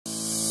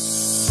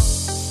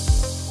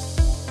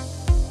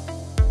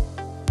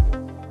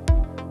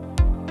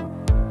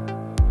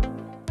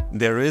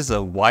There is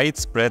a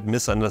widespread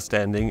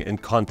misunderstanding in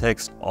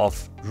context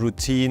of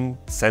routine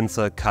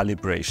sensor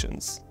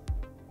calibrations.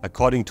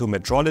 According to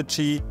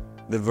metrology,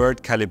 the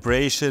word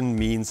calibration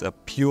means a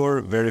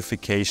pure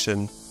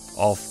verification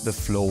of the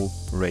flow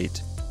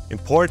rate.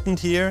 Important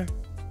here,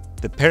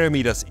 the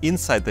parameters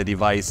inside the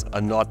device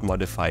are not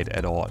modified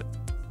at all.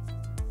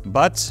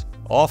 But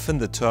often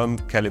the term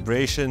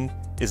calibration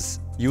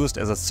is used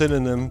as a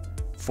synonym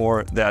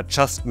for the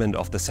adjustment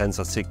of the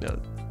sensor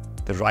signal.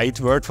 The right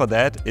word for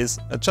that is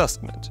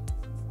adjustment.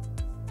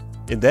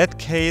 In that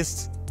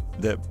case,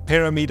 the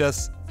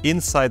parameters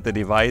inside the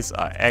device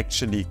are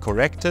actually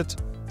corrected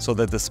so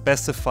that the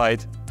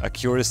specified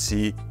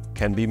accuracy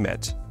can be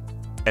met.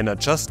 An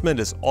adjustment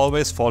is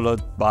always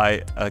followed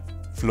by a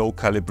flow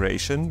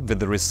calibration with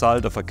the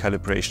result of a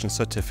calibration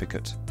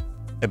certificate.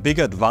 A big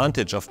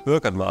advantage of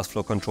Burkhardt mass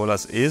flow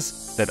controllers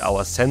is that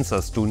our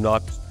sensors do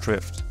not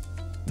drift.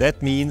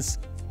 That means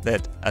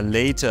that a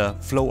later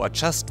flow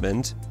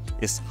adjustment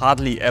is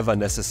hardly ever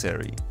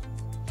necessary.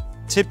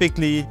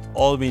 Typically,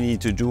 all we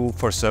need to do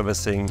for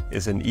servicing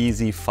is an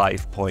easy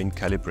 5-point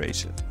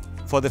calibration.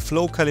 For the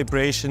flow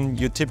calibration,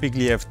 you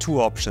typically have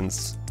two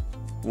options.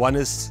 One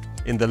is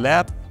in the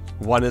lab,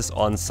 one is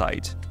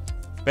on-site.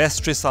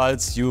 Best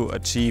results you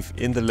achieve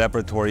in the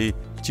laboratory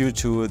due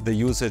to the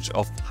usage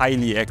of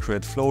highly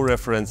accurate flow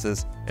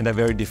references and a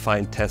very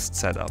defined test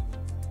setup.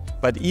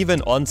 But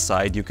even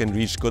on-site you can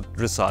reach good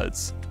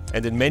results.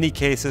 And in many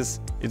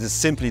cases, it is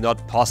simply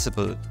not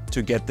possible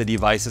to get the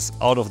devices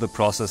out of the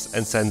process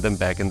and send them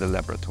back in the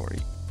laboratory.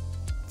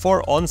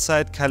 For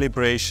on-site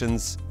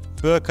calibrations,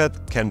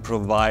 Burkhardt can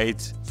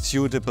provide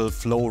suitable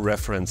flow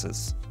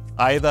references,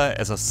 either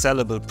as a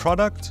sellable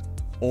product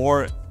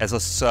or as a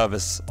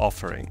service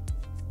offering.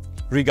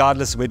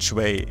 Regardless which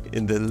way,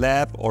 in the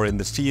lab or in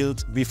the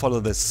field, we follow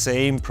the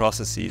same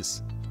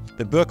processes.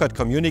 The Burkhardt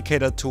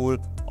Communicator tool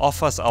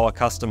offers our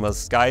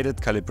customers guided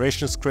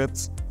calibration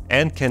scripts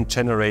and can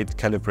generate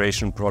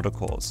calibration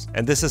protocols.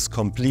 And this is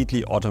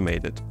completely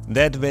automated.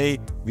 That way,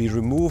 we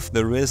remove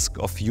the risk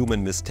of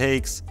human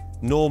mistakes,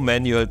 no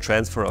manual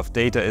transfer of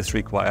data is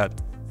required,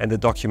 and the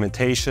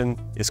documentation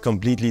is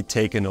completely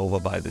taken over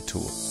by the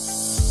tool.